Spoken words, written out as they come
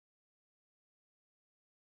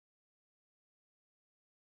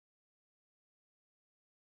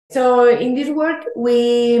So in this work,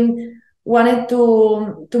 we wanted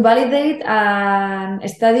to validate and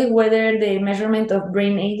study whether the measurement of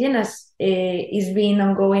brain aging is being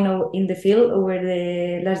ongoing in the field over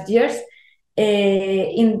the last years.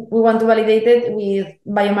 We want to validate it with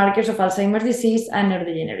biomarkers of Alzheimer's disease and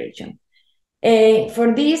neurodegeneration.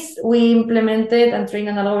 For this, we implemented and trained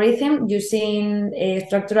an algorithm using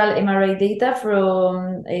structural MRI data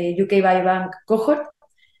from UKBioBank cohort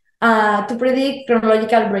to predict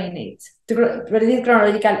chronological brain age,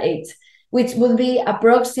 which would be a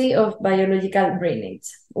proxy of biological brain age.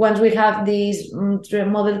 Once we have this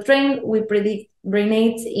model trained, we predict brain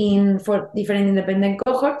age for different independent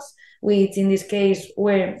cohorts, which in this case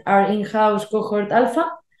were our in-house cohort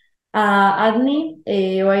alpha, ADNI,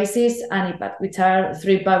 OASIS, and IPAT, which are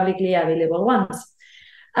 3 publicly available ones.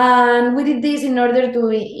 And we did this in order to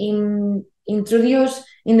introduce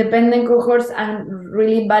independent cohorts and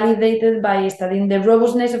really validated by studying the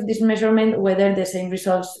robustness of this measurement, whether the same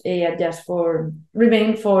results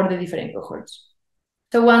remain for the different cohorts.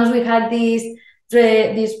 So once we had this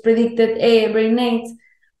predicted brain age,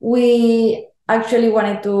 we actually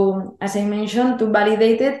wanted to, as I mentioned, to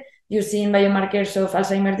validate it using biomarkers of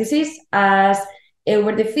Alzheimer's disease, as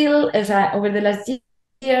over the last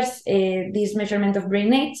years, this measurement of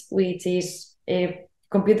brain age, which is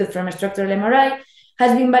computed from a structural MRI,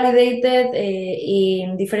 has been validated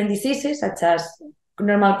in different diseases, such as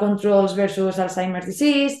normal controls versus Alzheimer's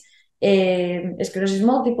disease, sclerosis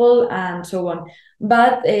multiple, and so on.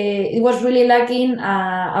 But it was really lacking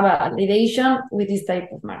a validation with this type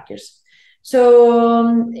of markers. So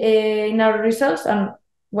in our results, and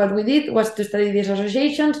what we did was to study these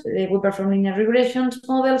associations. We performed linear regression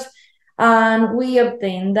models, and we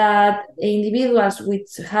obtained that individuals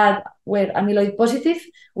were amyloid positive,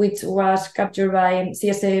 which was captured by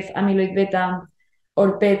CSF amyloid-β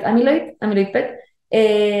or PET amyloid-PET,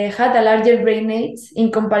 had a larger brain age in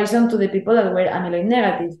comparison to the people that were amyloid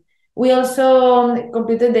negative. We also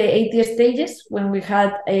computed the 80 stages when we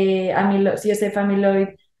had CSF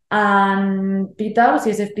amyloid and p-tau,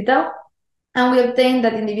 CSF p-tau, and we obtained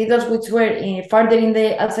that individuals which were further in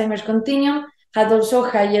the Alzheimer's continuum had also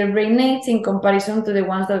higher brain age in comparison to the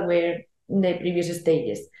ones that were in the previous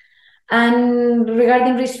stages. And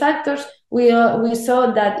regarding risk factors, we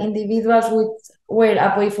saw that individuals which were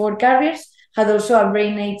APOE4 carriers had also a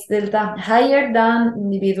brain age delta higher than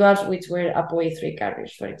individuals which were APOE3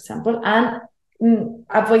 carriers, for example, and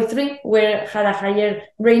APOE3 had a higher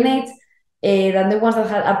brain age than the ones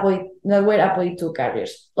that were APOE2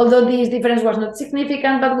 carriers. Although this difference was not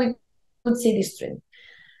significant, but we could see this trend.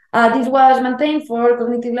 This was maintained for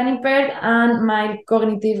cognitively unimpaired and mild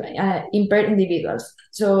cognitive impaired individuals.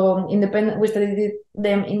 So we studied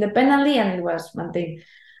them independently, and it was maintained.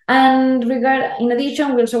 And in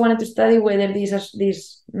addition, we also wanted to study whether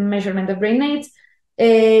this measurement of brain age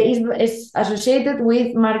is associated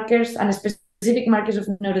with markers and specific markers of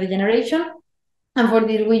neurodegeneration. And for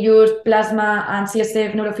this, we used plasma and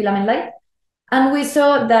CSF neurofilament light. And we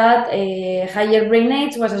saw that higher brain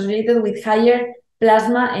age was associated with higher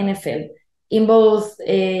plasma NFL in both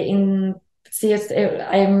in CU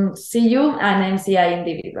and MCI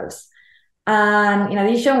individuals. And in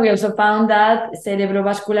addition, we also found that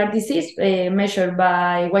cerebrovascular disease measured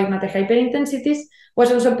by white matter hyperintensities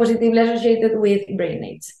was also positively associated with brain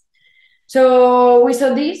age. So we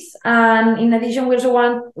saw this, and in addition, we also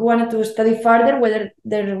wanted to study further whether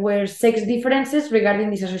there were sex differences regarding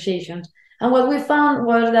these associations. And what we found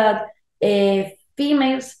was that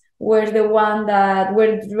females were the one that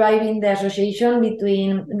were driving the association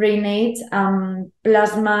between brain age and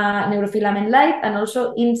plasma neurofilament light, and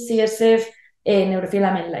also in CSF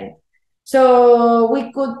neurofilament light. So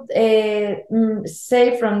we could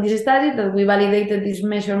say from this study that we validated this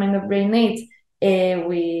measurement of brain age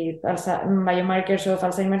with biomarkers of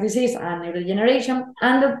Alzheimer's disease and neurodegeneration,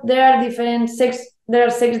 and that there are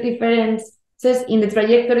sex differences in the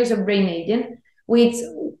trajectories of brain aging, which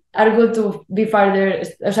are good to be further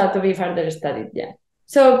studied. Yeah.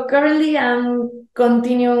 So currently I'm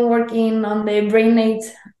continuing working on the brain age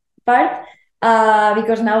part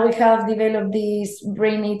because now we have developed this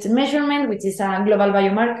brain age measurement, which is a global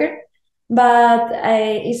biomarker, but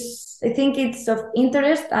I think it's of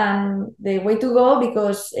interest and the way to go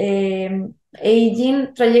because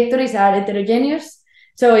aging trajectories are heterogeneous.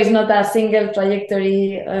 So it's not a single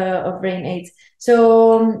trajectory of brain age.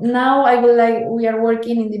 So now we are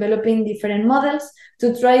working in developing different models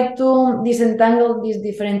to try to disentangle these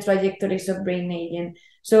different trajectories of brain aging.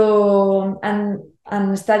 So,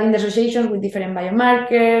 and studying the associations with different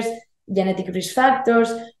biomarkers, genetic risk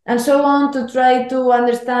factors, and so on, to try to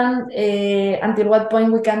understand until what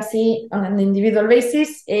point we can see on an individual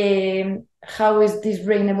basis how is this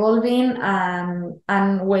brain evolving,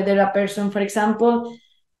 and whether a person, for example,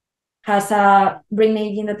 has a brain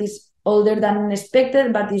aging that is older than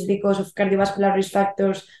expected, but is because of cardiovascular risk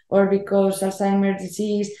factors or because Alzheimer's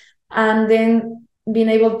disease, and then being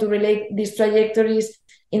able to relate these trajectories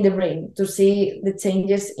in the brain to see the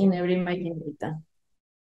changes in neuroimaging data.